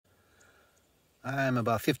I'm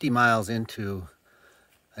about 50 miles into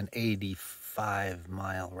an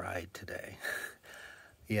 85-mile ride today.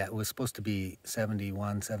 Yeah, it was supposed to be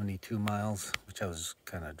 71, 72 miles, which I was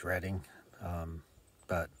kind of dreading.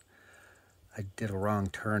 But I did a wrong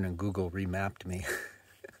turn and Google remapped me.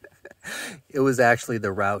 It was actually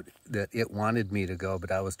the route that it wanted me to go,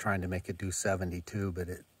 but I was trying to make it do 72, but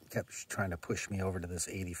it kept trying to push me over to this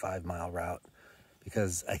 85-mile route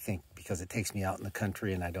because I think because it takes me out in the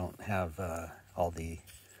country and I don't have all the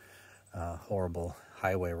horrible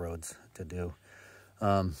highway roads to do.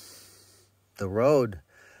 The road,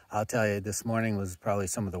 I'll tell you, this morning was probably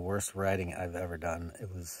some of the worst riding I've ever done.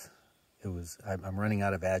 I'm running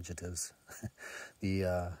out of adjectives.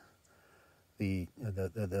 The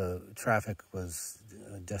traffic was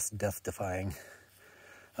just death-defying,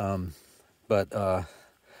 but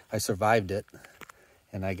I survived it,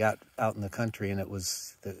 and I got out in the country, and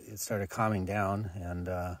it started calming down, and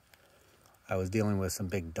I was dealing with some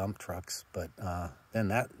big dump trucks, but then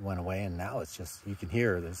that went away, and now it's just, you can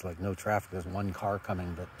hear there's like no traffic. There's one car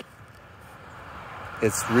coming, but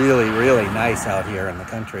it's really, really nice out here in the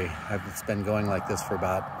country. It's been going like this for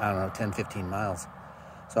about, I don't know, 10, 15 miles.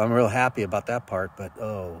 So I'm real happy about that part, but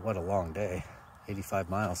oh, what a long day, 85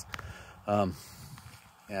 miles.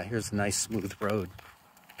 Yeah, here's a nice smooth road.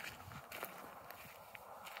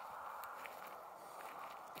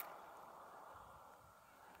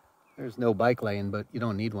 There's no bike lane, but you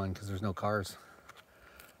don't need one because there's no cars.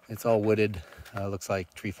 It's all wooded, looks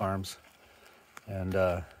like tree farms. And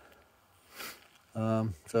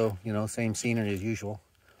so, you know, same scenery as usual.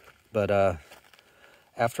 But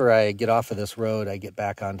after I get off of this road, I get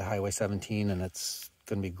back onto Highway 17, and it's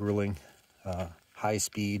going to be grueling. High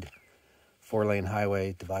speed, 4-lane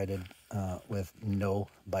highway divided with no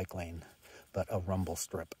bike lane, but a rumble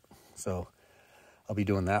strip. So I'll be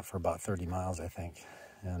doing that for about 30 miles, I think.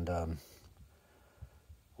 And,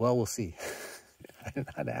 well, we'll see. I'm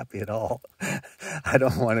not happy at all. I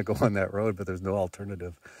don't want to go on that road, but there's no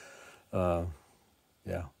alternative.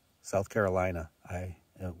 Yeah, South Carolina, I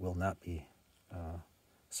will not be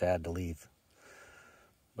sad to leave.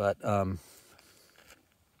 But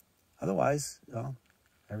otherwise,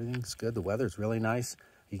 everything's good. The weather's really nice.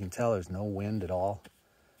 You can tell there's no wind at all.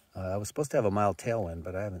 I was supposed to have a mild tailwind,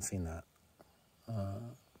 but I haven't seen that.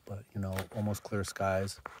 But, you know, almost clear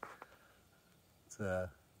skies. It's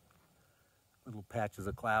little patches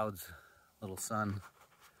of clouds, little sun.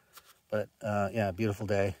 But, yeah, beautiful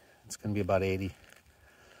day. It's going to be about 80.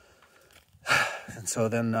 And so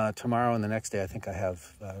then tomorrow and the next day, I think I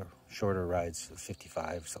have shorter rides,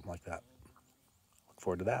 55, something like that. Look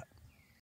forward to that.